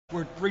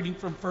We're reading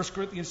from 1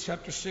 Corinthians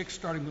chapter 6,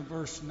 starting with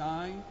verse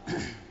 9.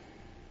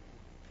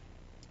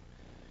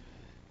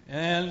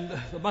 And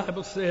the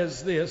Bible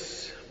says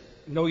this: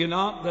 Know ye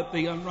not that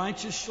the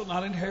unrighteous shall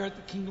not inherit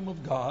the kingdom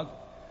of God?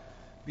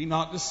 Be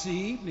not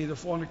deceived, neither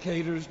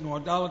fornicators, nor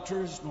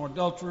idolaters, nor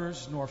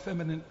adulterers, nor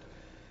effeminate,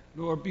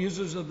 nor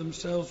abusers of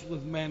themselves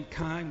with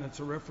mankind.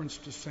 That's a reference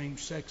to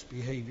same-sex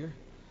behavior.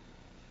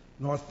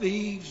 Nor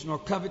thieves, nor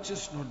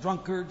covetous, nor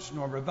drunkards,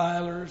 nor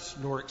revilers,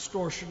 nor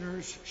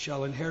extortioners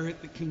shall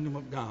inherit the kingdom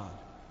of God.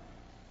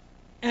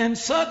 And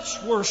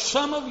such were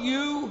some of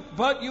you,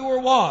 but you were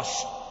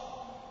washed.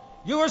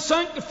 You are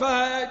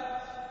sanctified,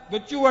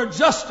 but you are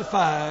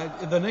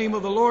justified in the name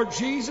of the Lord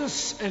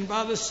Jesus and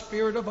by the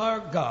Spirit of our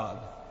God.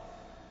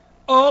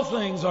 All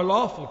things are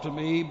lawful to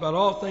me, but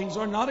all things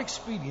are not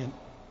expedient.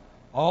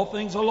 All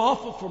things are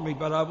lawful for me,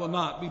 but I will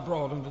not be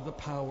brought under the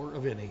power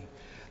of any.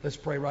 Let's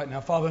pray right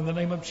now. Father, in the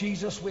name of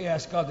Jesus, we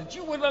ask, God, that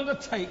you would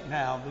undertake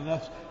now the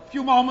next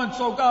few moments,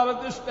 oh God,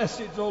 of this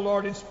message, oh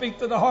Lord, and speak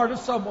to the heart of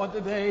someone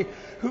today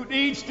who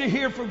needs to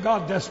hear from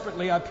God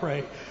desperately, I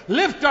pray.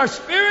 Lift our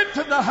spirit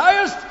to the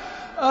highest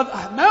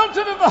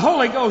mountain of the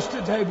Holy Ghost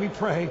today, we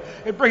pray,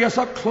 and bring us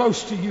up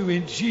close to you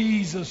in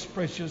Jesus'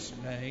 precious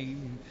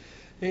name.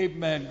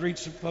 Amen. Greet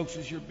some folks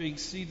as you're being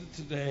seated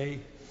today.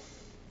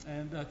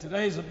 And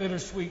today is a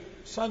bittersweet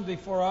Sunday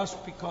for us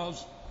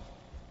because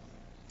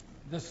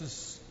this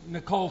is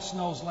Nicole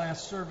Snow's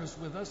last service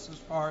with us,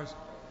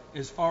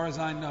 as far as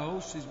I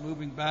know. She's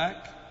moving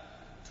back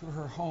to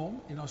her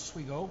home in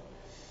Oswego.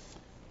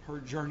 Her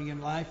journey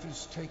in life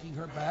is taking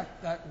her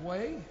back that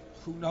way.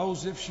 Who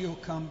knows if she'll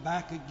come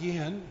back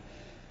again?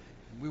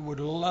 We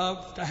would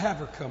love to have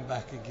her come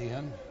back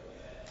again.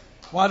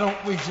 Why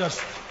don't we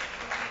just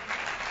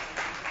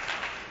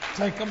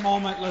take a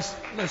moment? Let's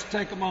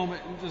take a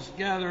moment and just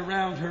gather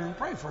around her and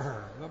pray for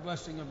her. The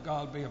blessing of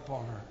God be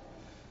upon her.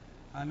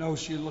 I know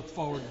she'll look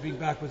forward to being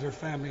back with her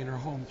family in her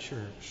home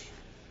church.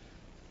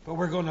 But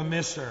we're going to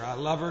miss her. I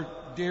love her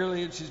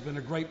dearly, and she's been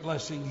a great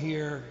blessing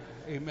here.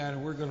 Amen.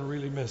 And we're going to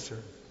really miss her.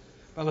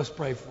 But let's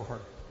pray for her.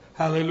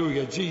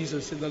 Hallelujah.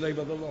 Jesus, in the name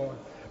of the Lord.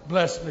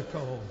 Bless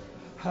Nicole.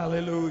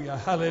 Hallelujah.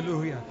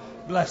 Hallelujah.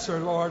 Bless her,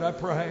 Lord, I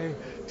pray.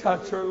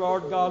 Touch her,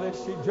 Lord God, as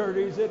she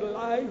journeys in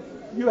life.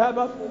 You have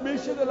a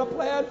mission and a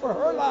plan for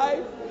her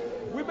life.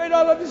 We may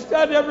not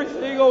understand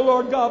everything, oh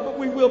Lord God, but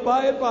we will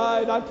by and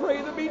by. And I pray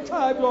in the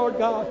meantime, Lord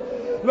God,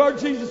 Lord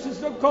Jesus is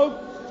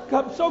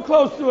come so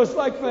close to us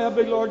like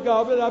family, Lord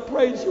God. And I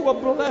pray that you will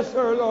bless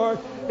her, Lord,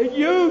 and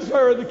use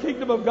her in the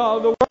kingdom of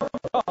God, the work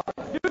of God.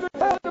 Give her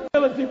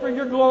accountability for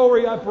your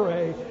glory, I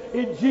pray.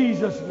 In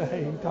Jesus'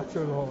 name, touch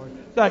her, Lord.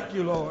 Thank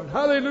you, Lord.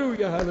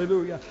 Hallelujah,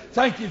 hallelujah.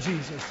 Thank you,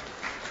 Jesus.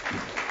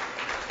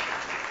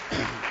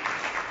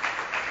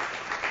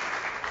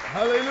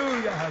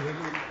 Hallelujah,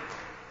 hallelujah.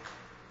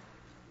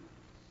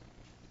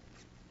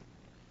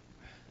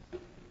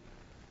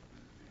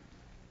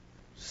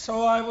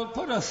 So I will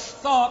put a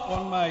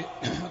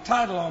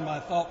title on my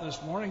thought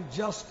this morning: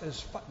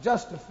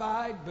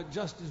 justified, but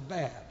just as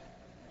bad.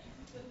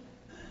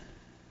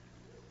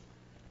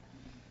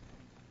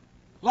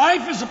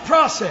 Life is a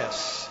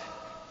process.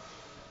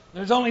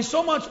 There's only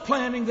so much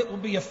planning that will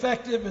be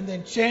effective, and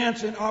then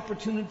chance and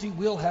opportunity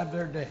will have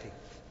their day.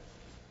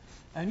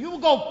 And you will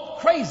go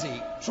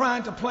crazy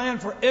trying to plan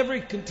for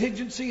every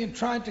contingency and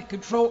trying to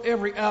control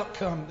every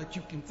outcome that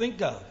you can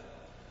think of.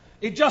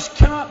 It just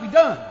cannot be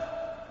done.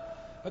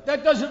 But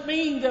that doesn't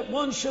mean that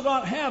one should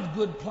not have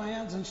good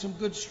plans and some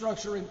good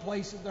structure in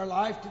place in their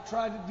life to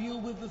try to deal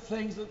with the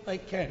things that they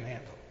can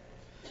handle.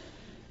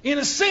 In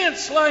a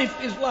sense,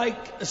 life is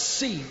like a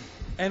sea,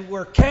 and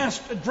we're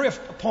cast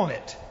adrift upon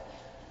it.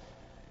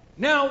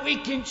 Now, we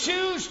can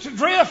choose to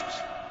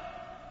drift,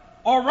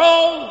 or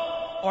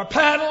row, or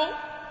paddle,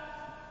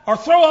 or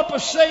throw up a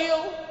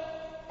sail,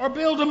 or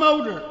build a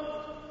motor.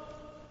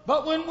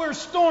 But when we're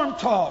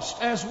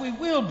storm-tossed, as we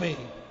will be,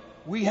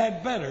 we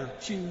had better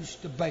choose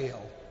to bail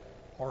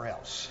or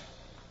else.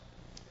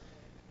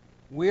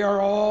 We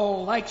are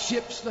all like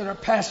ships that are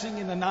passing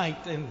in the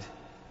night, and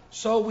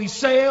so we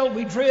sail,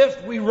 we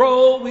drift, we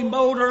roll, we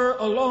motor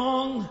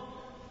along,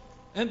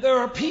 and there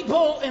are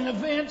people and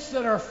events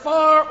that are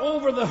far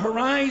over the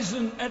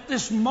horizon at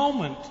this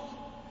moment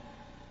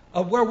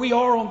of where we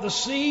are on the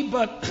sea,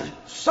 but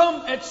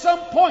at some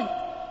point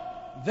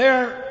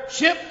their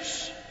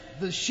ships,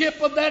 the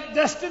ship of that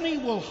destiny,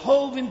 will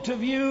hove into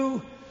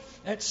view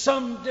at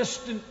some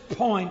distant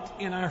point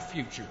in our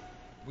future.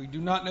 We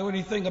do not know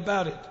anything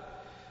about it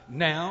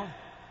now,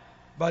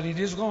 but it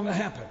is going to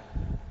happen.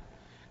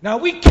 Now,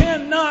 we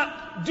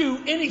cannot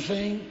do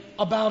anything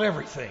about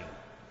everything,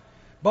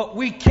 but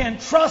we can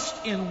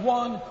trust in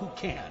one who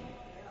can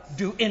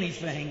do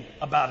anything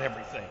about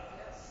everything.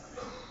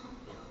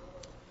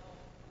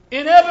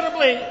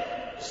 Inevitably,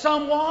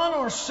 someone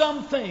or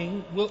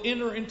something will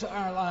enter into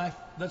our life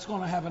that's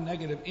going to have a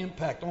negative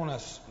impact on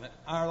us.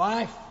 Our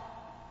life,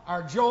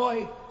 our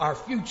joy, our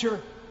future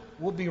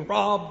will be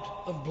robbed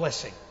of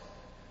blessing.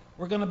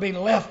 We're going to be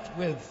left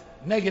with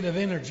negative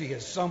energy,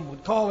 as some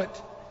would call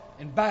it,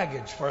 and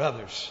baggage for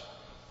others.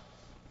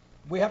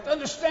 We have to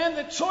understand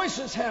that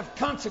choices have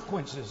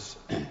consequences,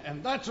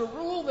 and that's a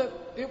rule that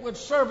it would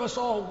serve us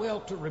all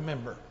well to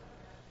remember.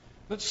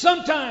 But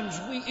sometimes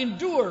we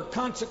endure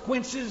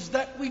consequences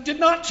that we did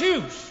not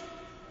choose.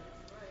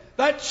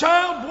 That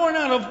child born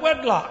out of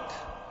wedlock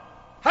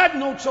had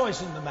no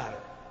choice in the matter.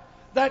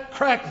 That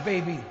crack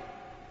baby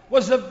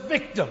was a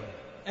victim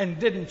and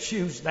didn't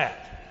choose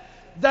that.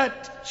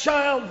 That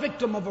child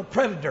victim of a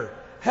predator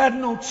had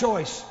no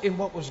choice in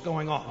what was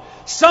going on.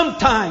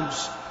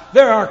 Sometimes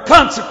there are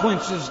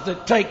consequences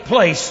that take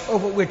place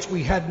over which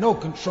we had no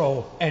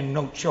control and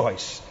no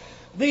choice.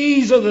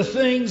 These are the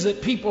things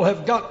that people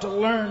have got to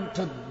learn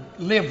to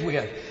live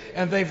with,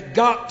 and they've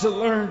got to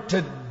learn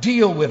to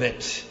deal with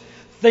it.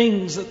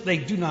 Things that they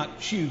do not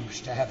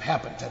choose to have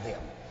happen to them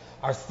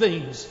are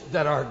things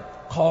that are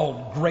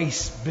called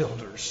grace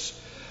builders.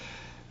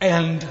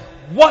 And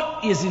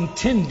what is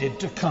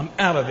intended to come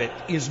out of it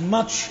is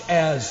much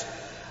as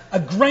a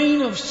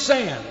grain of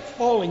sand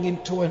falling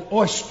into an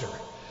oyster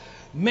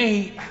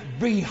may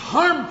be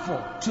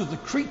harmful to the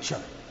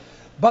creature,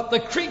 but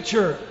the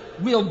creature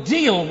will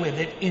deal with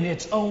it in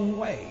its own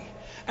way.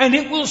 And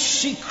it will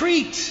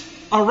secrete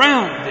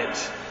around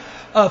it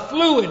a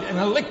fluid and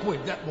a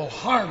liquid that will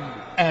harden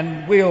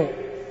and will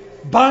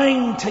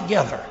bind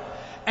together.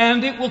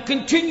 And it will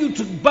continue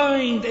to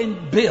bind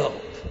and build.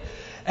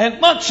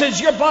 And much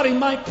as your body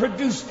might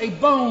produce a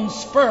bone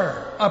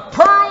spur, a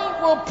pearl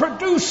will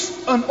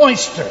produce an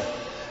oyster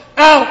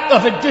out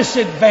of a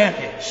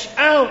disadvantage,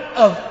 out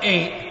of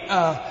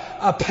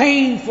a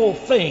painful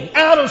thing,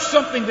 out of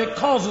something that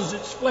causes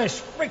its flesh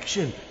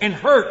friction and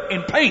hurt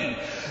and pain.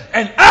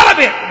 And out of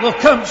it will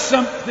come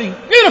something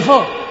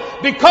beautiful,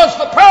 because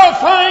the pearl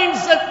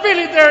finds that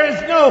really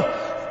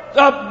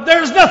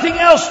there's nothing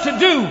else to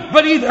do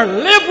but either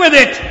live with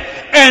it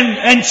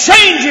and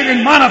change it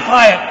and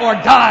modify it, or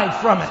die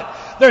from it.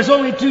 There's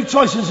only two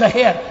choices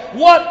ahead.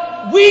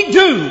 What we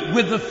do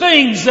with the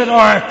things that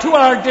are to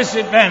our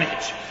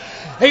disadvantage,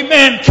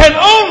 amen, can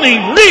only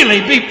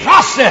really be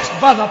processed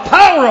by the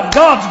power of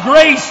God's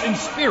grace and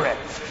Spirit.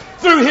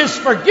 Through His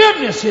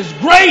forgiveness, His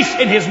grace,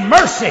 and His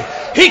mercy,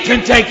 He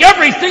can take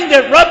everything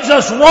that rubs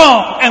us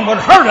wrong and would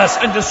hurt us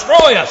and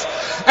destroy us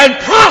and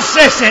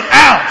process it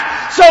out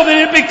so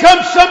that it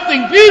becomes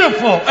something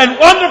beautiful and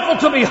wonderful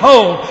to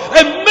behold,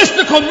 a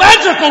mystical,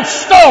 magical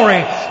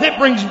story that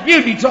brings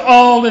beauty to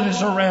all that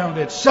is around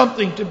it,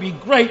 something to be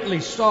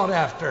greatly sought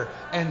after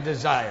and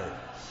desired.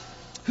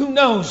 Who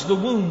knows the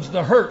wounds,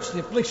 the hurts, the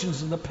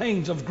afflictions, and the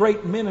pains of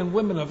great men and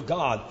women of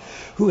God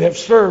who have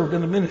served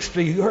in the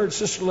ministry? You heard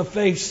Sister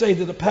LaFave say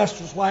that a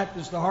pastor's wife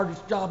is the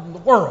hardest job in the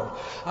world.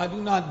 I do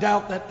not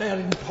doubt that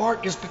in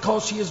part is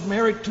because she is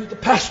married to the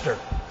pastor.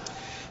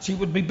 She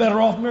would be better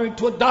off married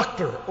to a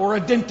doctor or a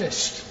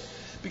dentist,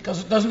 because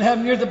it doesn't have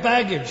near the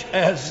baggage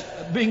as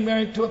being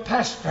married to a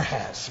pastor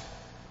has.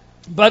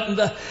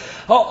 But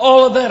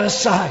all of that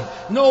aside,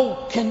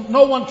 no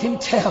one can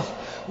tell.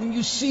 When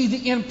you see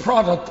the end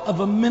product of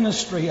a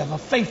ministry, of a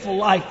faithful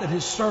life that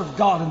has served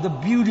God, and the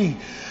beauty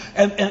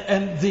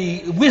and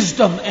the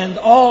wisdom and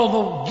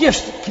all the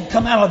gifts that can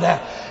come out of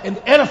that, and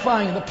the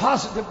edifying and the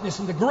positiveness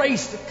and the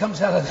grace that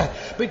comes out of that.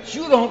 But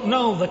you don't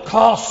know the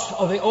cost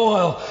of the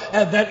oil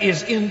that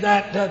is in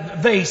that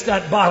vase,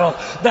 that bottle,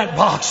 that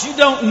box. You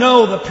don't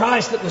know the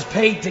price that was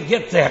paid to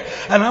get there.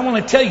 And I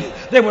want to tell you,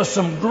 there was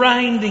some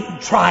grinding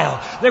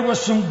trial. There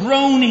was some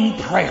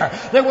groaning prayer.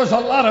 There was a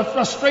lot of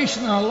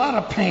frustration and a lot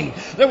of pain.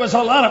 There was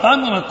a lot of,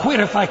 I'm going to quit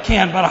if I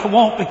can, but I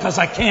won't because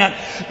I can't,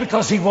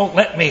 because He won't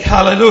let me.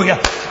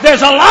 Hallelujah.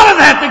 There's a lot of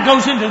that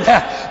goes into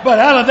that. But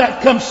out of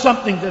that comes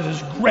something that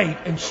is great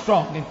and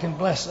strong and can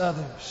bless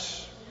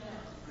others.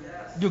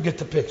 You'll get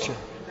the picture.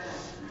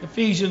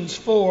 Ephesians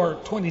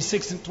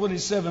 4:26 and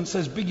 27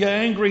 says, "Be ye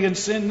angry and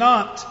sin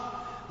not.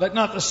 Let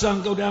not the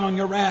sun go down on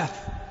your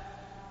wrath."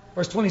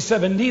 Verse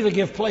 27, "Neither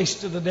give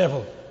place to the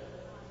devil."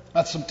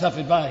 That's some tough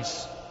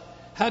advice.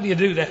 How do you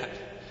do that?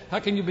 How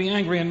can you be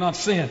angry and not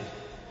sin?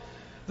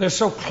 They're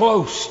so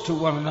close to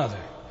one another.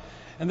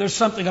 And there's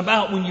something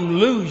about when you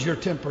lose your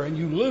temper and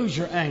you lose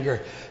your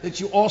anger that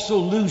you also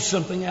lose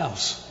something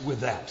else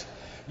with that.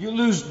 You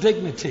lose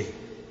dignity.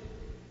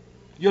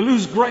 You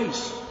lose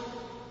grace.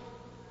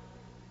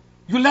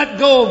 You let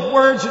go of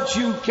words that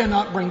you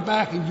cannot bring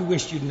back and you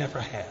wish you'd never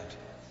had.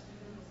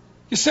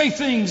 You say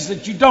things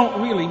that you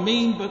don't really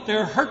mean, but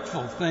they're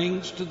hurtful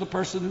things to the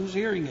person who's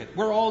hearing it.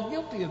 We're all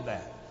guilty of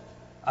that.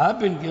 I've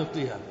been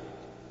guilty of it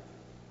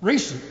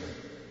recently.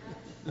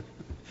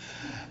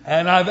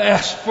 And I've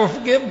asked for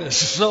forgiveness,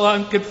 so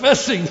I'm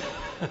confessing.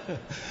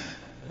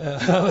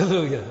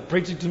 Hallelujah.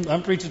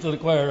 I'm preaching to the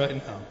choir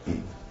right now.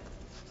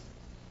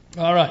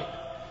 All right.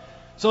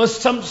 So it's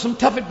some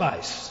tough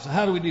advice. So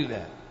how do we do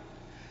that?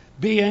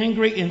 Be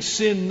angry and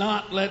sin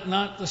not. Let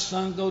not the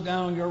sun go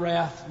down on your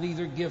wrath.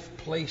 Neither give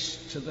place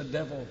to the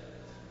devil.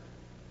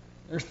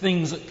 There are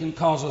things that can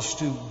cause us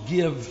to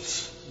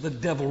give the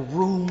devil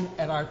room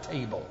at our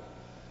table.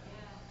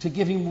 To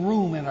give him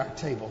room at our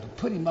table, to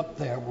put him up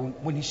there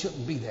when he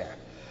shouldn't be there.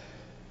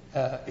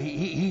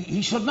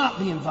 He should not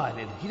be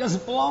invited. He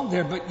doesn't belong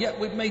there, but yet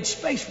we've made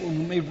space for him.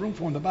 We made room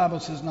for him. The Bible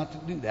says not to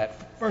do that.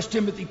 1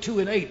 Timothy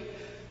 2:8.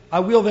 I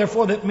will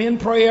therefore that men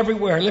pray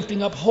everywhere,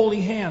 lifting up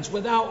holy hands,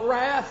 without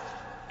wrath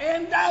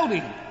and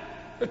doubting.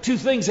 There are two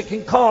things that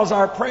can cause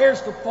our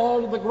prayers to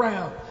fall to the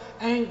ground.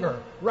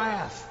 Anger,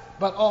 wrath,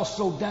 but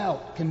also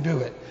doubt can do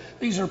it.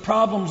 These are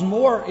problems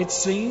more, it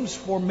seems,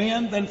 for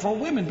men than for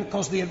women,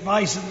 because the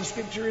advice in the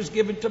Scripture is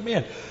given to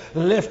men.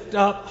 Lift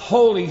up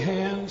holy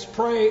hands,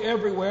 pray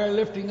everywhere,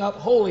 lifting up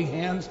holy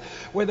hands,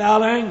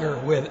 without anger,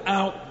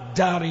 without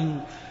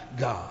doubting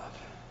God.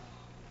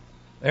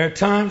 There are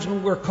times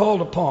when we're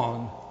called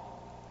upon,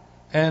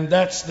 and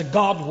that's the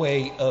God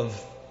way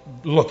of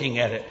looking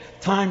at it.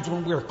 Times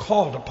when we're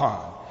called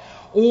upon,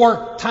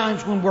 or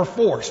times when we're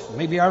forced,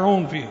 maybe our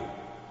own view,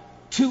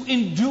 to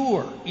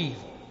endure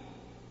evil,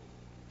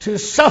 to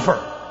suffer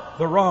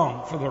the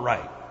wrong for the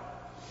right.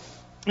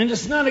 And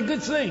it's not a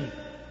good thing.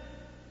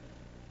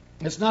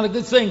 It's not a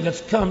good thing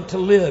that's come to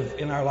live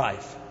in our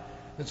life,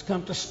 that's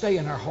come to stay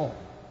in our home,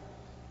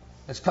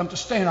 that's come to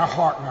stay in our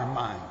heart and our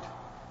mind,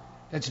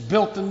 that's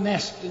built a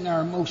nest in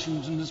our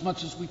emotions, and as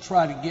much as we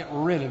try to get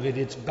rid of it,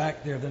 it's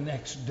back there the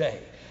next day.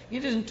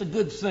 It isn't a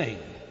good thing,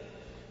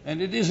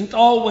 and it isn't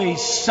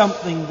always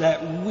something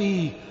that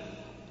we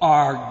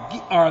are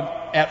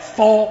at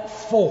fault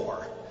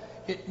for.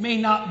 It may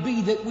not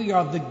be that we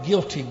are the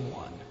guilty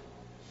one.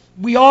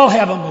 We all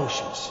have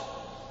emotions,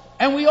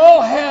 and we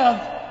all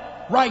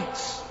have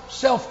rights,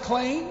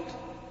 self-claimed,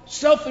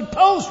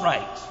 self-imposed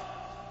rights.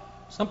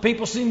 Some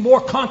people seem more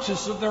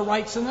conscious of their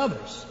rights than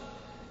others.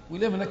 We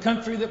live in a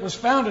country that was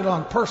founded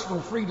on personal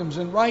freedoms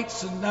and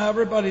rights, and now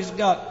everybody's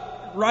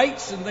got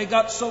rights, and they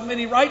got so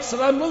many rights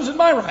that I'm losing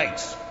my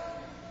rights.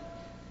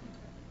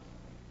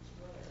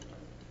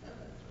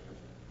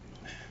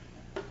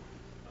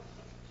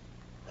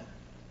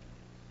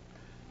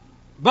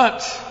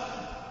 But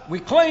we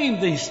claim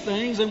these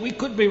things, and we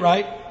could be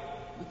right.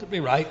 We could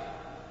be right.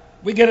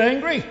 We get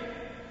angry.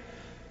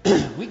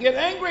 We get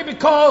angry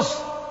because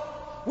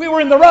we were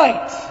in the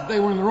right, they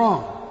were in the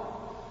wrong.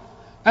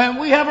 And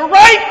we have a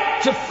right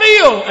to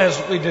feel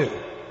as we do.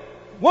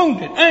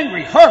 Wounded,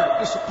 angry, hurt,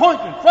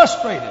 disappointed,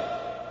 frustrated.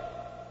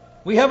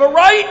 We have a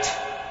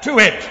right to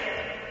it.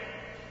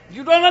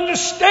 You don't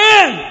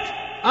understand.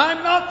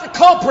 I'm not the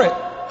culprit.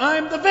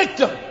 I'm the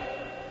victim.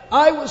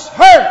 I was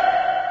hurt.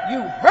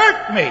 You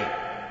hurt me.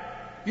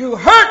 You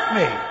hurt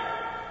me.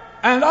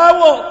 And I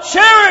will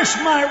cherish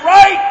my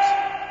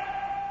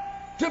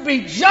right to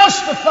be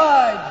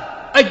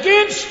justified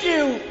against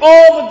you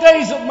all the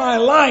days of my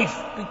life,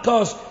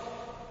 because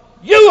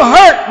you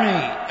hurt me,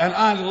 and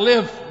I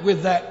live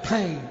with that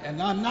pain,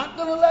 and I'm not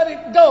going to let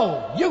it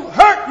go. You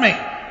hurt me.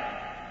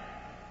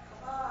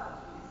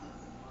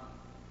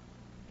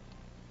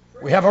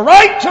 We have a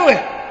right to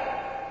it.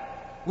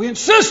 We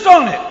insist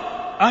on it.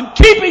 I'm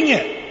keeping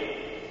it.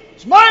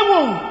 It's my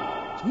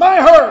wound. It's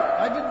my hurt.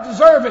 I didn't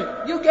deserve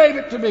it. You gave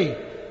it to me.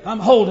 I'm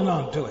holding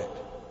on to it.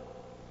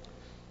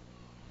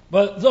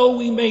 But though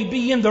we may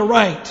be in the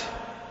right,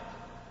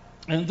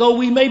 and though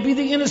we may be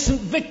the innocent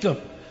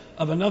victim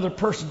of another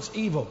person's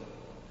evil,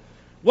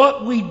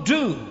 what we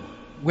do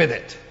with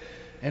it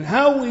and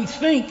how we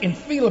think and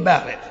feel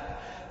about it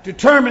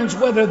determines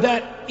whether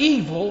that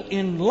evil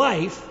in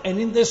life and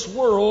in this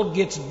world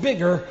gets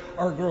bigger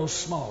or grows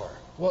smaller.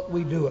 What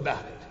we do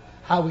about it,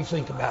 how we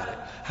think about it,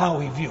 how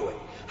we view it,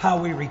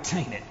 how we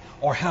retain it,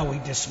 or how we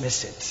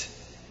dismiss it.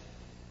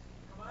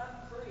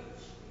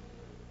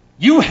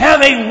 You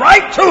have a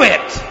right to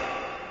it.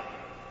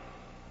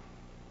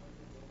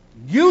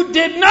 You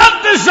did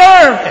not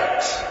deserve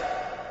it.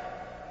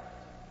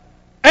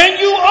 And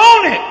you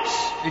own it.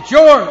 It's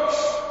yours.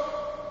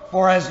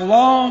 For as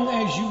long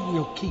as you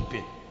will keep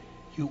it,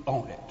 you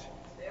own it.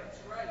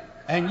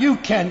 And you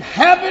can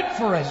have it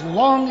for as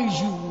long as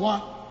you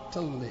want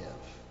to live.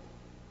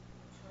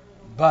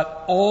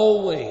 But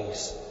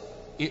always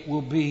it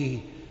will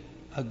be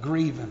a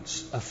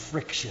grievance, a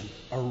friction,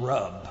 a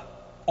rub.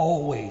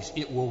 Always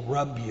it will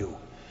rub you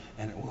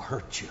and it will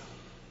hurt you.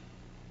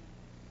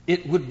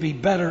 It would be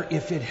better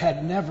if it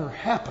had never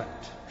happened.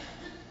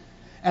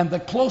 And the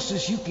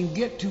closest you can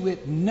get to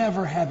it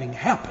never having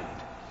happened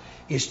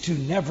is to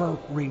never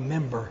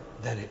remember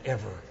that it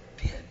ever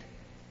did.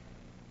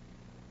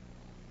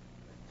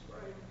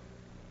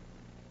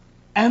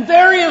 And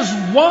there is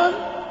one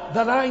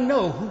that I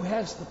know who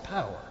has the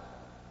power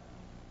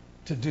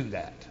to do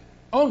that.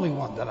 Only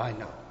one that I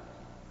know.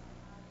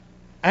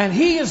 And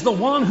he is the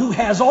one who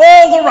has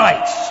all the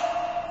rights.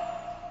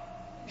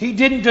 He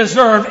didn't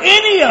deserve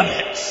any of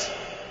it.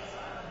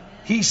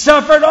 He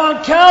suffered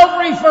on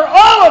Calvary for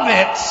all of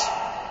it.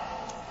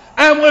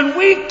 And when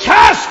we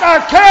cast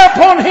our care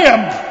upon Him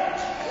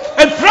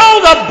and throw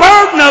the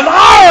burden of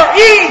our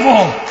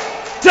evil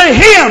to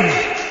Him,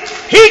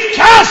 He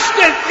cast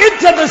it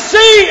into the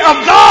sea of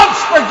God's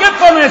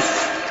forgetfulness.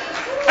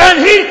 And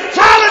He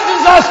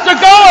challenges us to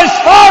go as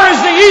far as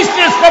the east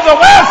is from the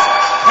west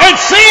and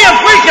see if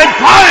we can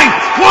find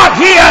what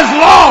He has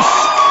lost.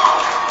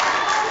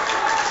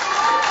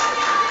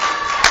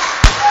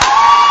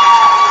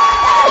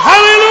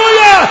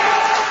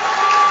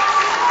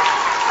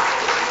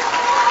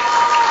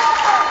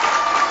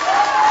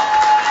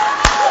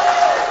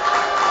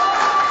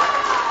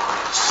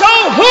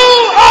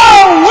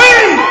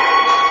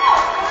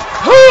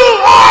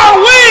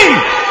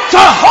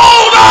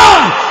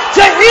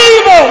 the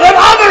evil that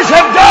others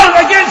have done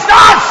against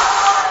us?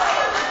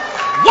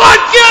 What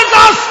gives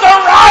us the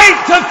right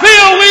to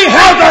feel we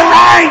have the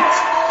right?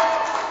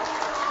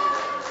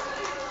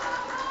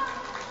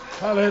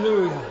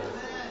 Hallelujah.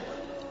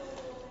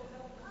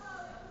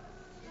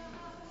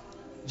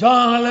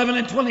 John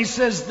 11:20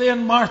 says,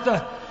 Then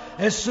Martha,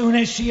 as soon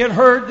as she had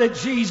heard that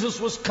Jesus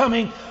was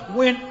coming,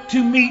 went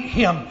to meet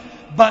him.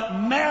 But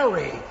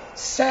Mary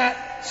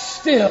sat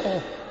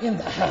still in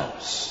the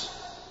house.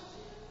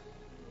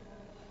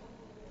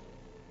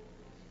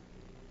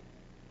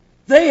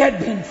 They had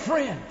been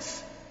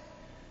friends.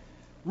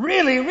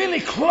 Really, really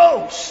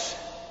close.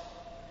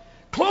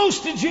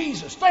 Close to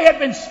Jesus. They had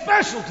been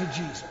special to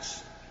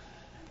Jesus.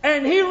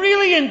 And he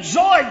really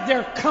enjoyed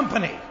their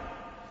company.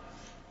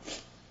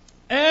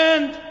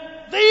 And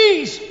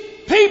these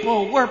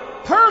people were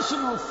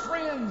personal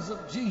friends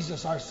of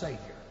Jesus, our Savior.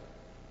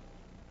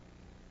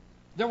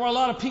 There were a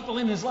lot of people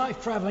in his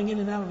life, traveling in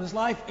and out of his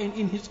life and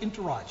in his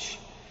entourage.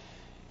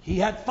 He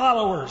had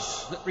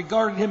followers that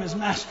regarded him as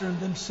master and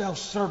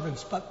themselves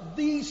servants. But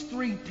these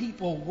three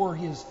people were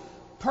his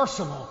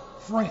personal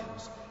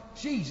friends.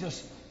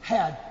 Jesus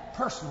had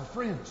personal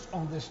friends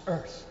on this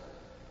earth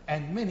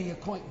and many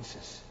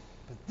acquaintances.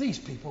 But these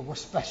people were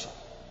special.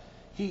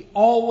 He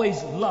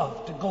always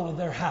loved to go to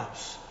their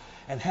house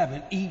and have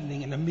an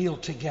evening and a meal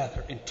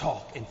together and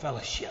talk and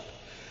fellowship.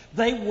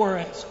 They were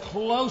as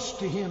close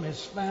to him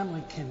as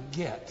family can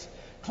get.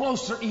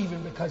 Closer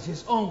even because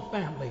his own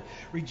family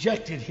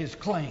rejected his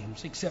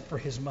claims except for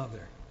his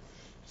mother.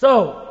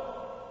 So,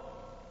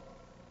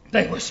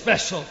 they were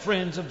special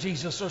friends of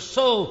Jesus, or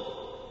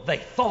so they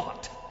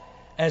thought,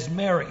 as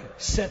Mary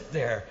sat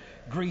there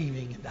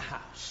grieving in the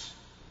house.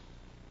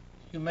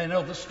 You may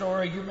know the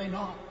story, you may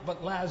not,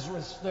 but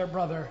Lazarus, their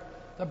brother,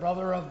 the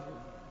brother of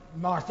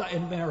Martha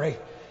and Mary,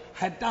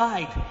 had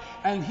died,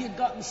 and he had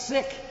gotten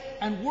sick,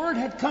 and word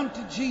had come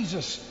to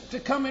Jesus to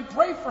come and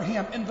pray for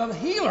him. And the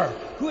healer,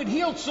 who had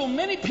healed so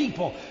many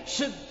people,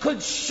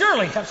 could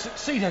surely have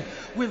succeeded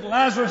with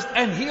Lazarus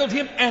and healed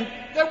him, and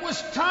there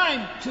was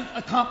time to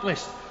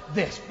accomplish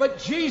this. But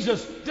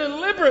Jesus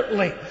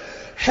deliberately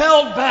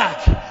held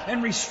back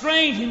and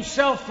restrained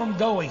himself from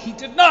going. He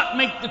did not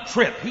make the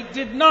trip. He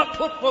did not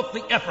put forth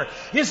the effort.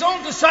 His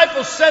own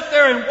disciples sat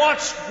there and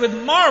watched with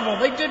marvel.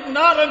 They did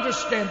not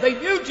understand. They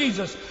knew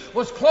Jesus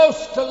was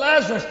close to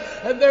Lazarus,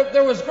 and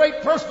there was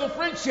great personal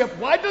friendship.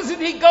 Why doesn't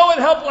he go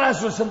and help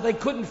Lazarus? And they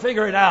couldn't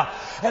figure it out.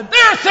 And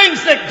there are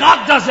things that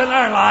God does in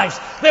our lives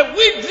that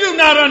we do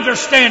not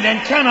understand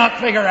and cannot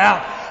figure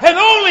out. And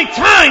only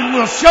time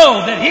will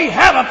show that he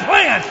had a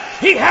plan.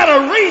 He had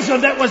a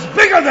reason that was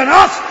bigger than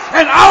us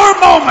and our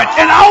moment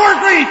and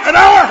our grief and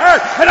our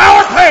hurt and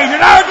our pain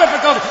and our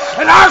difficulty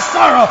and our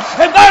sorrow.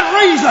 And that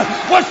reason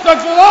was to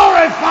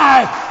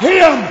glorify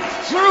him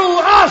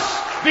through us,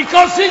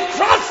 because he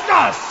trusts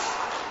us.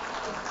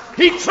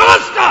 He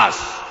trusts us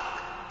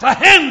to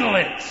handle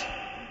it.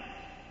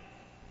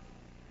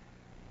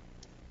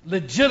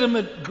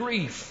 Legitimate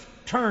grief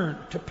turned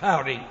to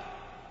pouting.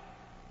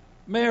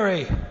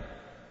 Mary,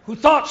 who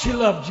thought she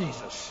loved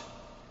Jesus,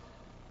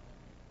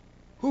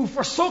 who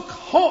forsook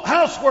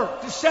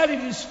housework to sit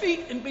at his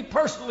feet and be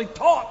personally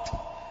taught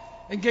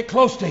and get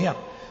close to him.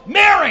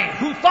 Mary,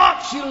 who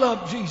thought she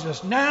loved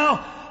Jesus,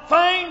 now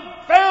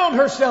found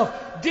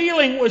herself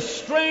dealing with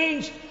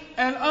strange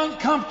and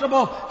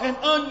uncomfortable and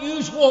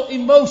unusual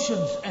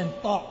emotions and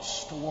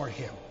thoughts toward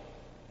him.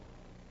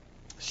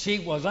 She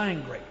was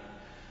angry.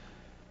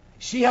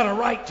 She had a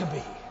right to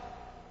be,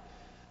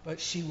 but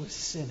she was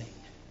sinning.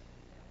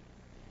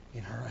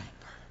 In her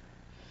anger,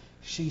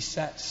 she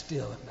sat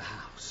still in the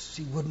house.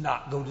 She would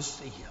not go to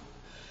see him.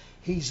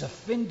 He's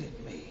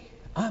offended me.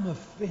 I'm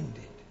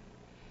offended.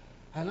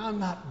 And I'm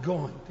not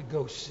going to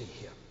go see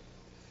him.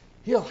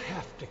 He'll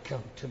have to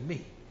come to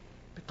me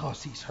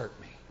because he's hurt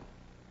me.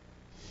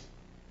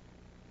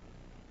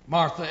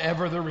 Martha,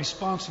 ever the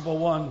responsible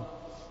one,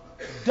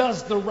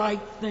 does the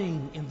right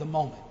thing in the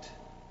moment.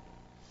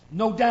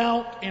 No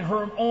doubt in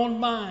her own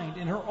mind,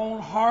 in her own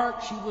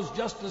heart, she was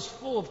just as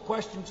full of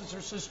questions as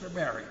her sister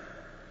Mary.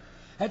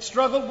 Had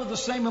struggled with the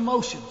same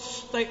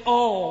emotions. They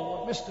all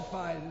were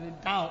mystified and in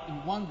doubt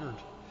and wondered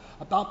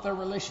about their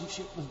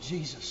relationship with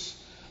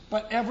Jesus.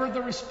 But ever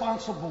the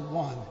responsible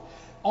one,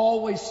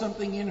 always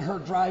something in her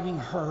driving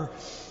her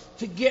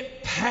to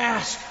get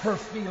past her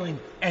feeling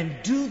and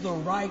do the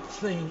right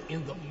thing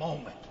in the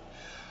moment.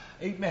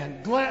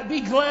 Amen. Be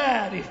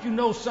glad if you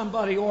know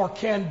somebody or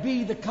can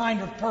be the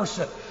kind of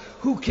person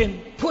who can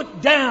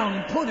put down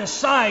and put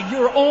aside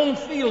your own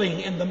feeling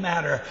in the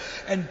matter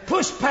and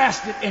push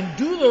past it and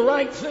do the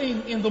right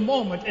thing in the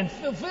moment and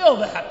fulfill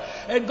that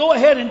and go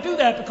ahead and do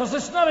that, because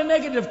it's not a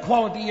negative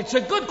quality, it's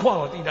a good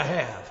quality to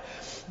have.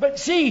 But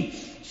she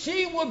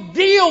would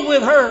deal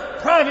with her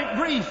private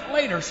grief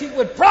later. She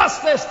would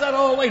process that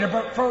all later.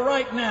 But for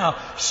right now,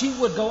 she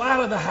would go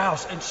out of the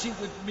house and she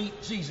would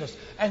meet Jesus.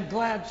 And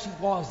glad she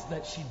was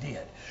that she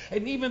did.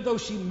 And even though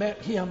she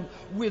met him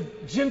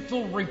with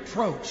gentle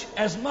reproach,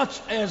 as much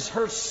as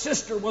her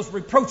sister was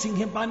reproaching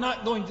him by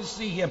not going to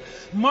see him,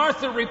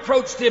 Martha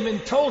reproached him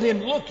and told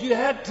him, look, you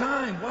had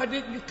time. Why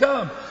didn't you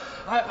come?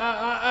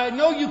 I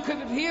know you could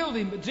have healed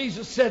him, but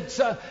Jesus said,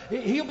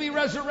 he'll be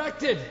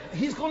resurrected.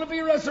 He's going to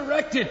be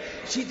resurrected.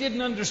 She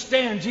didn't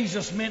understand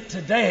Jesus meant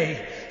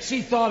today.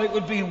 She thought it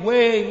would be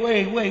way,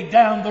 way, way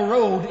down the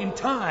road in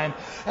time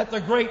at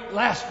the great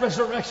last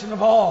resurrection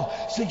of all.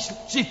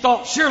 She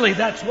thought surely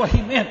that's what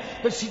he meant,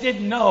 but she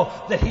didn't know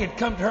that he had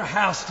come to her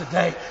house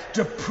today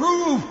to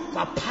prove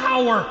the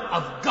power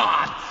of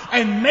God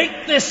and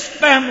make this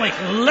family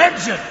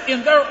legend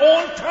in their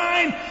own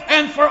time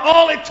and for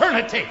all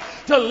eternity.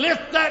 To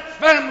lift that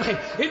family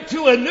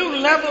into a new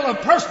level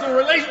of personal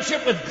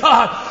relationship with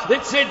God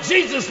that said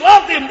Jesus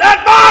loved him that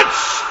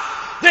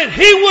much that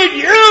he would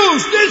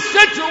use this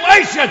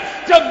situation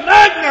to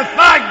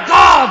magnify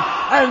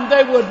God and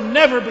they would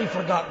never be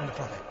forgotten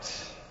from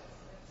it.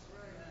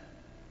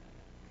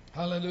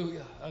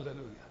 Hallelujah,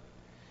 hallelujah.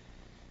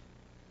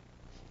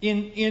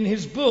 In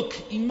his book,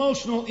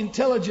 Emotional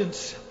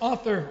Intelligence,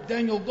 author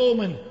Daniel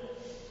Goleman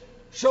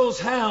shows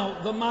how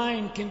the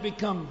mind can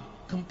become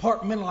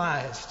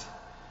compartmentalized.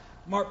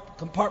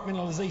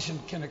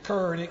 Compartmentalization can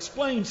occur, and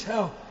explains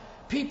how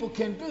people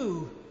can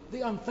do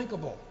the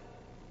unthinkable.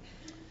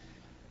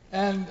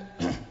 And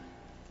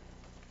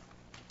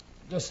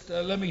just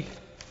let me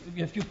give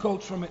you a few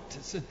quotes from it.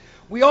 It said,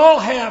 we all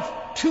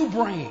have two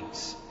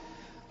brains.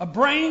 A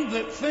brain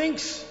that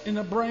thinks and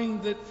a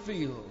brain that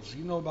feels.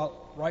 You know about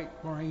right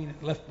brain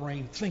and left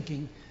brain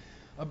thinking.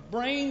 A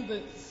brain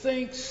that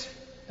thinks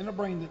and a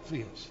brain that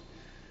feels.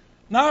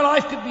 Now our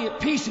life could be at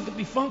peace and could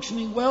be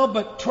functioning well,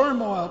 but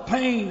turmoil,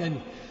 pain,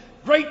 and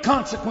great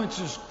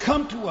consequences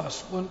come to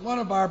us when one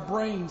of our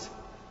brains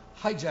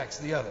hijacks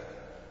the other.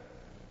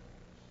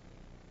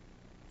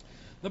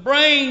 The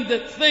brain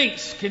that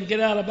thinks can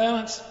get out of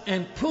balance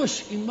and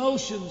push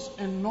emotions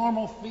and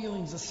normal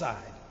feelings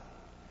aside.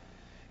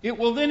 It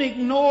will then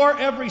ignore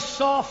every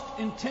soft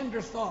and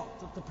tender thought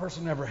that the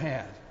person ever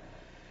had.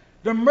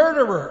 The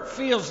murderer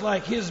feels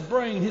like his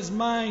brain, his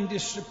mind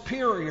is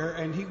superior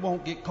and he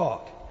won't get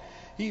caught.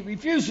 He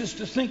refuses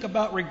to think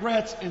about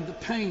regrets and the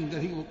pain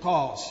that he will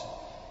cause.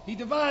 He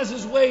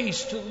devises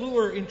ways to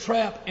lure,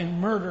 entrap, and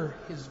murder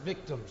his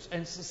victims.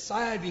 And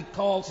society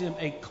calls him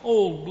a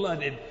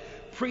cold-blooded,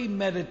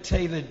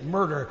 premeditated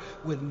murder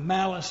with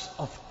malice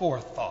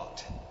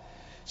aforethought.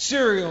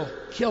 Serial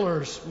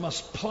killers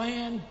must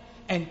plan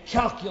and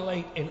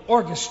calculate and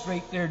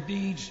orchestrate their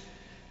deeds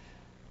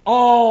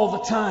all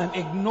the time,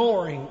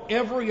 ignoring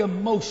every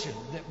emotion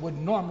that would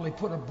normally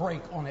put a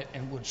brake on it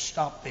and would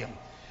stop them.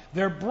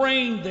 Their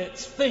brain that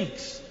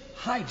thinks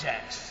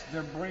hijacks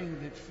their brain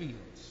that feels.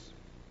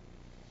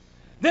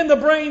 Then the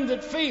brain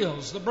that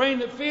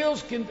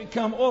feels can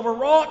become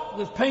overwrought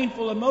with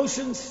painful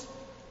emotions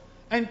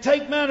and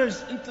take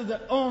matters into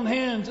their own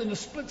hands in a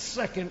split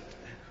second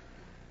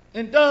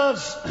and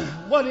does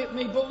what it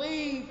may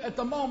believe at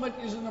the moment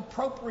is an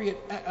appropriate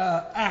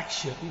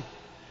action,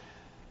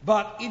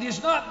 but it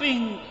is not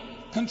being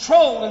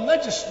controlled and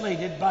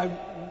legislated by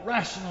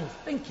rational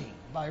thinking,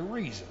 by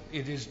reason.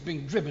 It is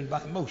being driven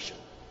by emotion.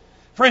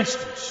 For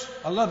instance,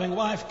 a loving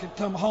wife could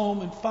come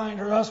home and find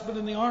her husband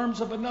in the arms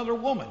of another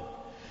woman,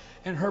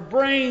 and her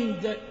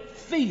brain that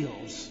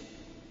feels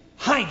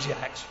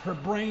hijacks her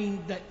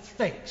brain that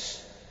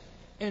thinks.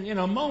 And in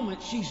a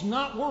moment, she's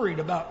not worried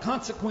about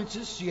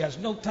consequences. She has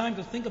no time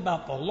to think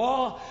about the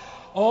law.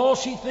 All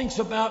she thinks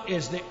about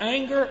is the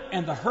anger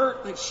and the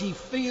hurt that she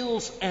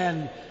feels,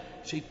 and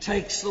she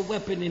takes the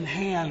weapon in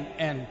hand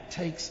and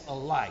takes a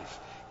life.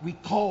 We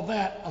call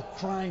that a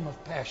crime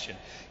of passion.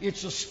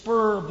 It's a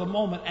spur of the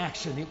moment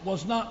action. It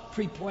was not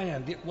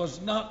pre-planned. It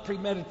was not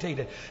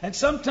premeditated. And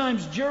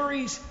sometimes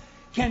juries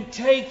can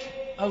take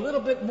a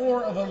little bit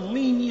more of a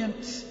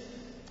lenient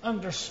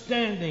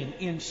understanding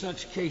in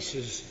such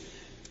cases.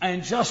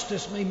 And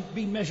justice may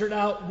be measured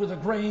out with a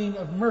grain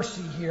of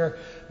mercy here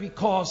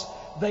because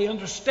they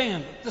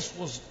understand that this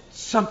was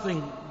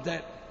something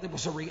that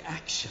was a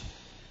reaction.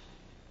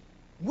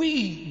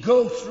 We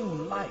go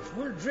through life.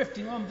 We're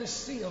drifting on this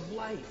sea of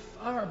life.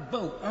 Our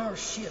boat, our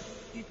ship,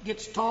 it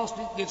gets tossed,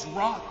 it gets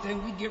rocked,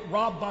 and we get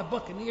robbed by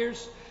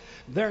buccaneers.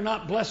 They're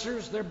not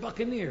blessers, they're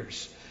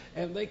buccaneers.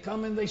 And they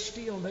come and they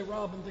steal, and they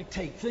rob, and they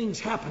take.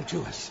 Things happen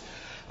to us.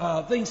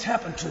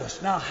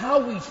 Now, how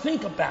we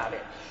think about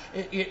it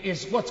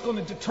is what's going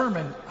to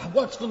determine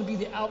what's going to be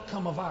the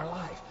outcome of our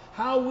life.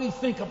 how we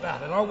think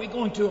about it. Are we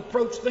going to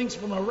approach things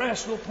from a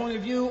rational point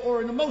of view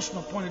or an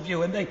emotional point of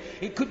view? And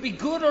it could be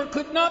good or it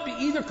could not be.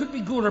 Either could be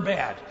good or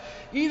bad.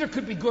 Either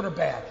could be good or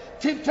bad.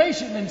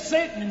 Temptation and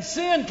Satan and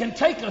sin can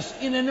take us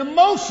in an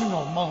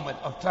emotional moment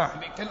of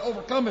time. It can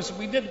overcome us if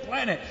we didn't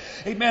plan it.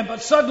 Amen.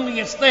 But suddenly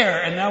it's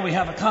there, and now we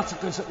have a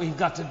consequence that we've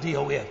got to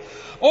deal with.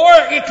 Or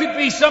it could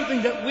be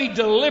something that we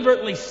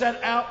deliberately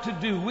set out to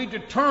do. We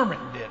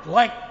determined it,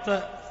 like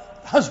the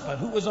husband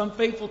who was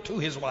unfaithful to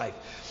his wife.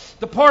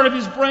 The part of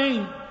his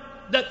brain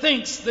that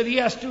thinks that he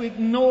has to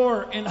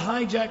ignore and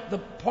hijack the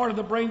part of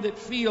the brain that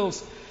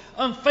feels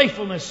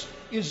unfaithfulness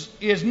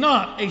is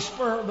not a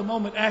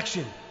spur-of-the-moment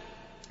action.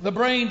 The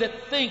brain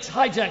that thinks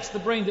hijacks the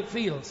brain that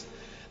feels.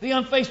 The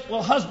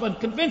unfaithful husband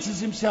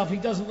convinces himself he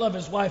doesn't love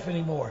his wife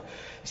anymore.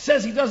 He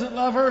says he doesn't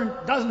love her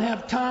and doesn't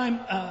have time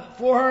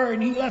for her,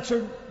 and he lets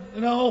her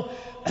know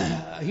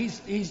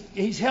he's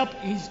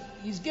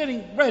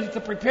getting ready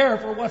to prepare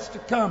for what's to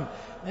come.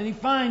 And he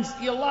finds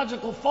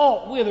illogical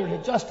fault with her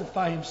to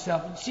justify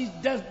himself. And she's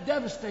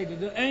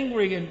devastated and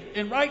angry,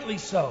 and rightly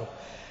so.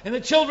 And the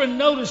children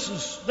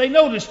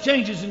notice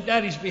changes in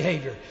daddy's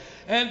behavior.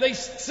 And they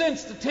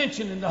sense the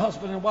tension in the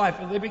husband and wife.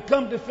 And they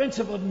become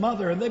defensive of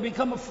mother. And they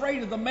become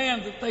afraid of the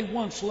man that they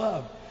once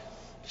loved.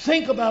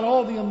 Think about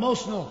all the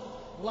emotional,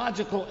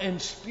 logical,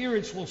 and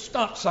spiritual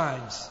stop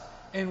signs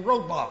and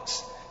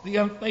roadblocks the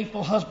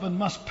unfaithful husband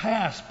must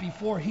pass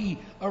before he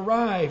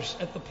arrives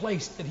at the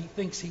place that he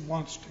thinks he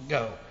wants to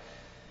go.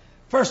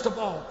 First of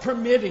all,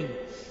 permitting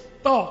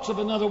thoughts of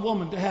another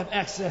woman to have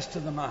access to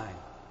the mind.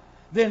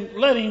 Then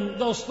letting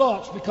those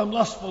thoughts become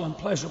lustful and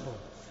pleasurable.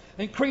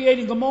 And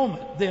creating a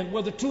moment then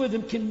where the two of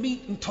them can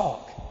meet and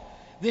talk.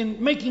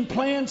 Then making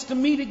plans to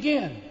meet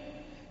again.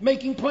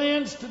 Making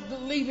plans to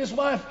leave his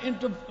wife and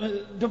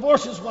to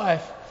divorce his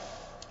wife.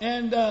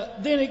 And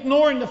then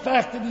ignoring the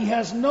fact that he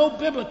has no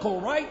biblical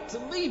right to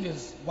leave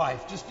his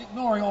wife. Just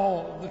ignoring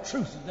all the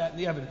truth of that and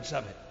the evidence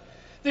of it.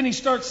 Then he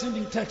starts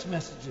sending text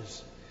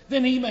messages.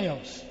 Then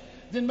emails.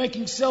 Then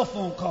making cell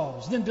phone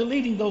calls. Then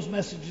deleting those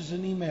messages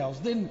and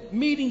emails. Then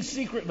meeting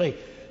secretly.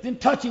 Then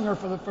touching her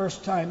for the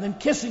first time. Then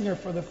kissing her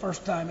for the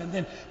first time. And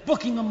then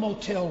booking a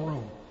motel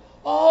room.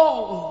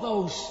 All of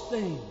those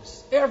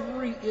things.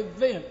 Every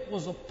event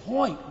was a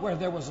point where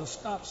there was a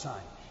stop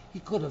sign. He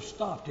could have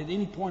stopped at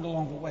any point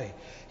along the way.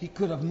 He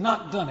could have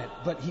not done it,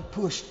 but he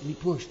pushed and he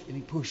pushed and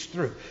he pushed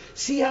through.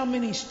 See how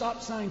many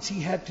stop signs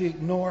he had to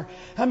ignore,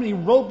 how many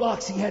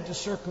roadblocks he had to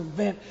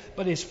circumvent,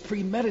 but it's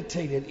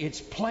premeditated, it's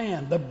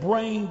planned. The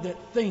brain that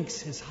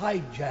thinks is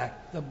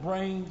hijacked, the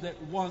brain that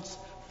once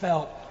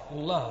felt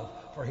love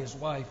for his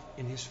wife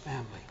and his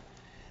family.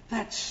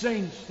 That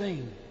same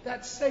thing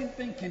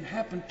can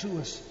happen to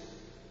us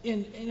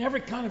in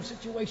every kind of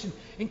situation,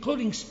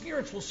 including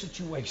spiritual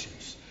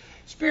situations.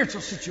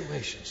 Spiritual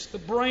situations. The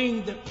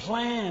brain that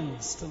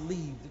plans to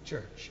leave the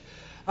church.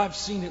 I've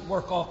seen it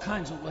work all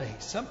kinds of ways.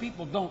 Some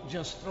people don't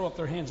just throw up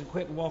their hands and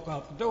quit and walk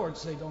out the door and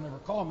say, don't ever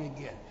call me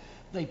again.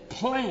 They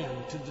plan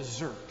to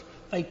desert.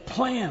 They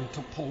plan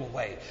to pull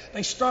away.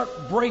 They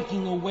start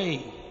breaking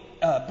away,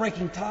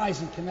 breaking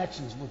ties and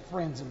connections with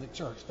friends in the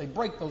church. They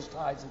break those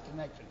ties and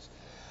connections.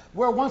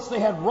 Where once they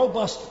had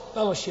robust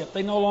fellowship,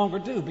 they no longer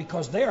do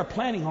because they are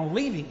planning on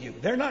leaving you.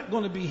 They're not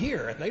going to be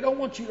here. They don't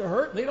want you to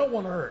hurt. They don't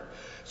want to hurt.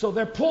 So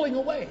they're pulling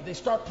away. They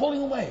start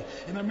pulling away.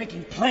 And they're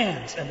making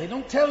plans. And they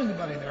don't tell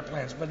anybody their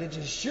plans. But it's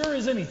as sure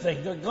as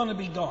anything, they're going to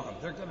be gone.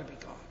 They're going to be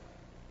gone.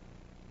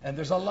 And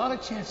there's a lot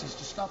of chances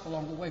to stop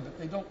along the way, but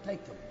they don't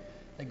take them.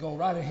 They go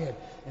right ahead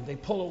and they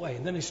pull away.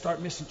 And then they start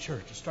missing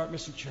church.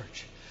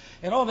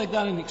 And they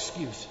got an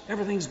excuse.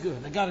 Everything's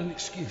good. They got an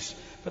excuse.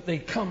 But they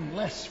come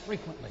less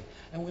frequently.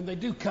 And when they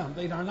do come,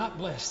 they are not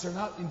blessed. They're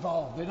not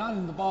involved. They're not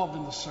involved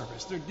in the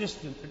service. They're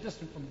distant. They're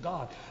distant from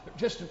God. They're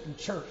distant from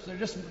church. They're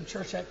distant from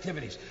church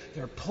activities.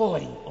 They're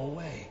pulling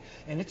away.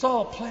 And it's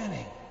all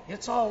planning.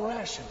 It's all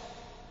rational.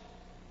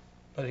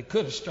 But it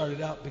could have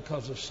started out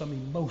because of some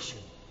emotion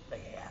they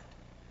had.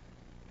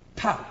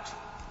 Pout.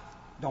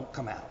 Don't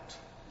come out.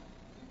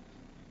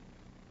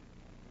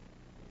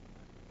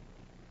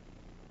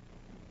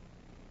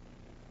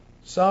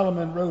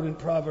 Solomon wrote in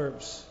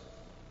Proverbs,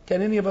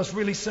 can any of us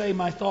really say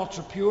my thoughts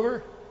are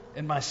pure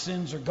and my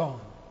sins are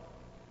gone?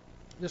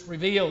 This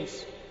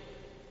reveals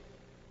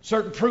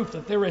certain proof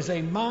that there is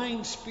a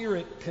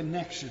mind-spirit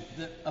connection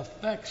that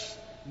affects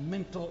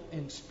mental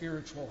and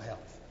spiritual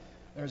health.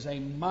 There's a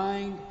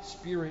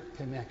mind-spirit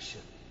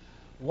connection.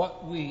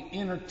 What we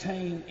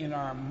entertain in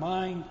our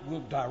mind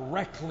will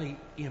directly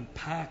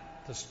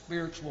impact the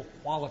spiritual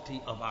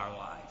quality of our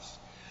lives.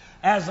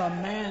 As a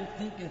man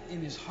thinketh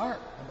in his heart,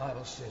 the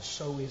Bible says,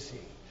 so is he.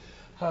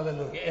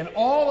 Hallelujah. And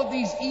all of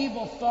these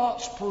evil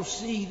thoughts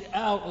proceed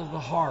out of the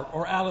heart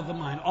or out of the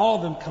mind. All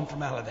of them come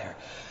from out of there.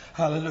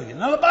 Hallelujah.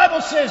 Now the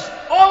Bible says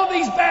all of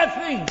these bad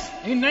things,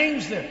 he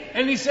names them.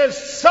 And he says,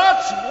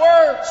 such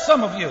were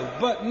some of you.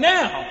 But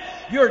now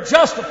you're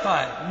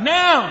justified.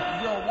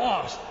 Now you're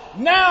washed.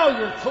 Now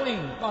you're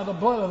clean by the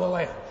blood of the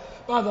Lamb.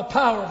 By the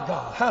power of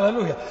God.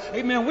 Hallelujah.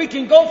 Amen. We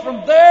can go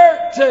from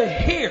there to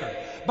here.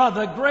 by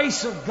the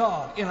grace of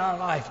God in our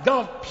life.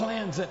 God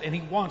plans it and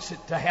He wants it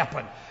to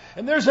happen.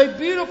 And there's a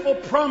beautiful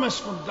promise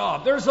from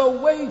God. There's a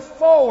way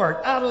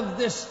forward out of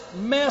this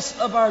mess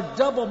of our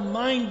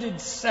double-minded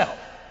self.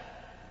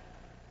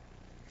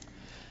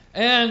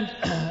 And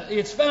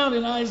it's found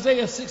in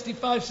Isaiah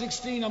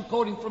 65:16. I'm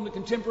quoting from the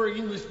Contemporary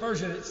English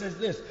Version. It says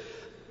this: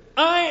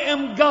 I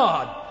am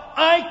God.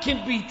 I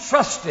can be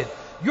trusted.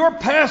 Your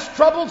past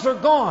troubles are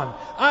gone.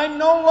 I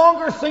no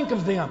longer think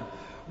of them.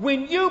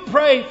 When you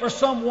pray for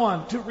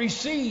someone to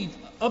receive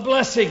a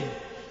blessing,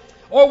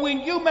 or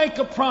when you make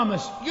a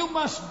promise, you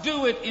must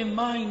do it in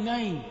my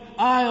name.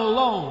 I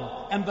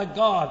alone am the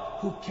God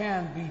who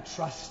can be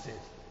trusted.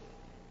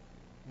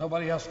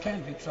 Nobody else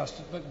can be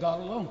trusted, but God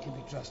alone can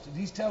be trusted.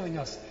 He's telling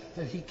us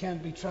that He can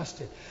be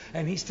trusted.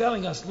 And He's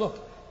telling us, look,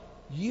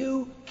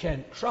 you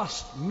can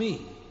trust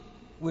me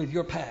with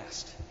your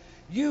past.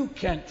 You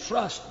can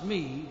trust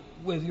me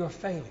with your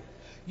failure.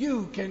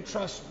 You can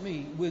trust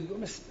me with your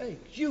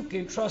mistakes. You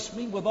can trust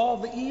me with all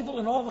the evil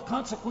and all the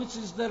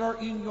consequences that are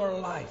in your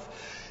life.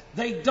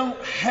 They don't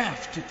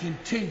have to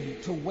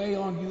continue to weigh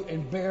on you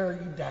and bear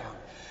you down.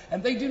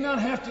 And they do not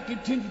have to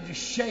continue to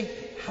shape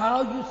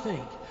how you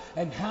think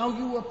and how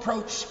you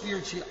approach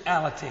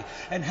spirituality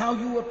and how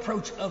you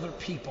approach other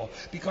people.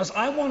 Because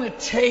I want to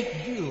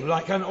take you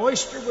like an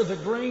oyster with a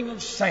grain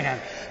of sand,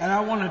 and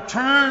I want to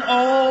turn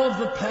all of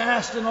the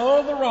past and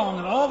all the wrong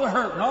and all the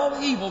hurt and all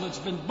the evil that's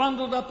been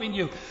bundled up in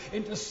you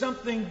into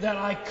something that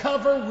I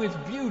cover with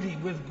beauty,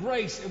 with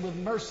grace, and with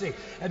mercy,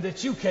 and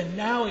that you can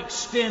now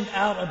extend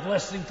out a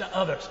blessing to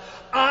others.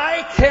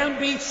 I can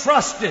be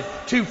trusted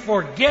to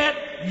forget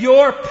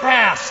your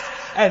past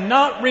and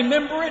not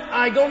remember it.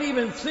 I don't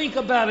even think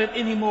about it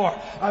anymore.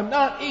 I'm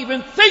not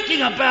even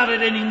thinking about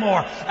it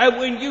anymore. And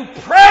when you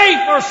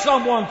pray for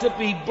someone to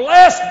be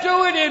blessed,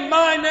 do it in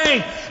my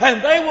name,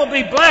 and they will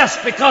be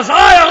blessed, because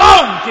I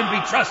alone can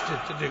be trusted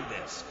to do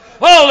this.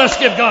 Oh, let's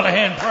give God a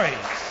hand praise.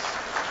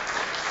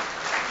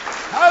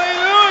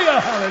 Hallelujah,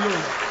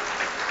 hallelujah.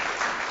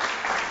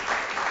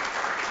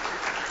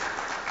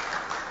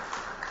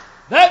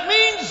 That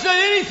means that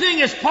anything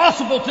is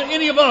possible to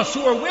any of us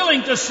who are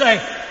willing to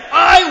say,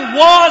 I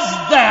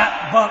was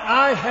that, but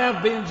I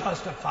have been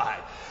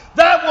justified.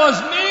 That was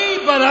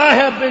me, but I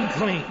have been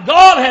clean.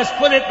 God has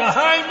put it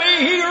behind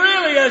me. He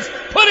really has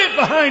put it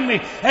behind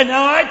me. And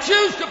now I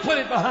choose to put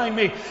it behind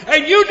me.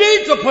 And you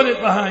need to put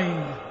it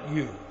behind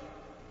you.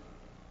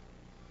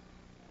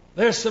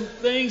 There's some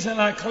things,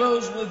 and I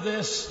close with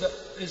this, that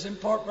is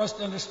important for us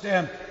to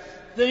understand.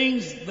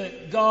 Things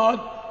that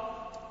God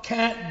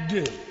can't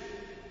do,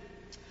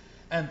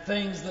 and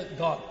things that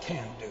God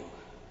can do.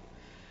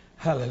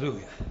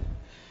 Hallelujah.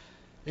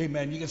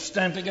 Amen. You can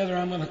stand together.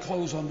 I'm going to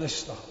close on this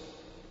stuff.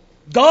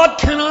 God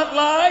cannot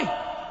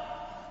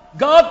lie.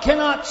 God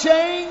cannot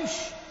change.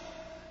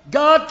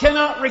 God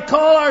cannot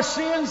recall our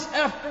sins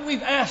after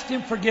we've asked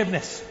Him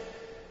forgiveness.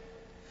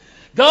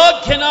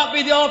 God cannot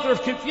be the author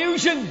of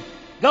confusion.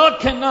 God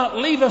cannot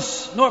leave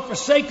us nor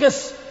forsake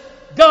us.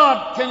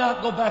 God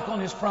cannot go back on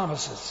His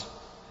promises.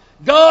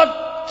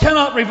 God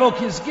cannot revoke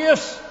His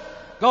gifts.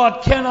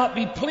 God cannot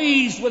be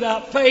pleased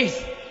without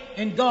faith.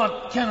 And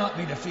God cannot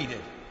be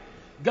defeated.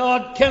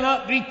 God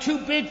cannot be too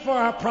big for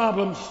our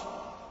problems.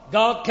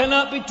 God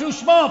cannot be too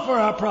small for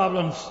our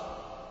problems.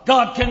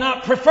 God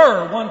cannot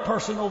prefer one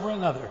person over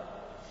another.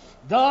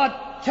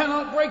 God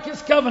cannot break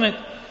His covenant.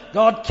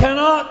 God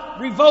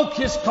cannot revoke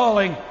His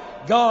calling.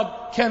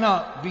 God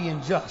cannot be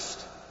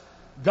unjust.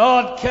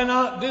 God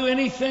cannot do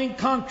anything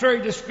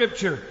contrary to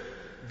Scripture.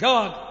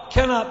 God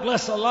cannot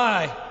bless a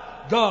lie.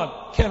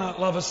 God cannot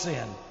love a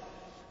sin.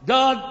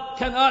 God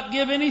cannot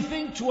give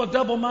anything to a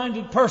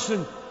double-minded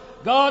person.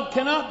 God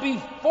cannot be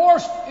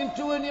forced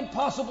into an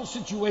impossible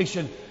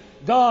situation.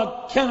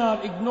 God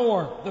cannot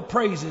ignore the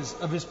praises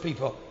of His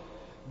people.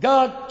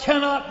 God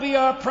cannot be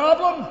our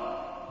problem.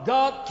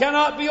 God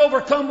cannot be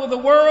overcome with the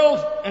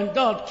world. And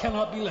God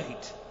cannot be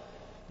late.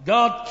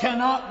 God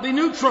cannot be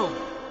neutral.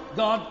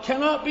 God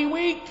cannot be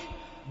weak.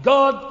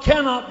 God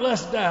cannot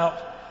bless doubt.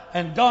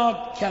 And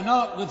God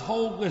cannot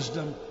withhold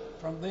wisdom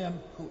from them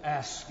who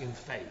ask in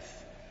faith.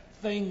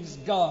 Things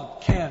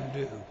God can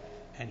do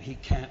and He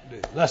can't do.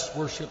 Let's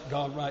worship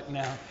God right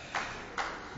now.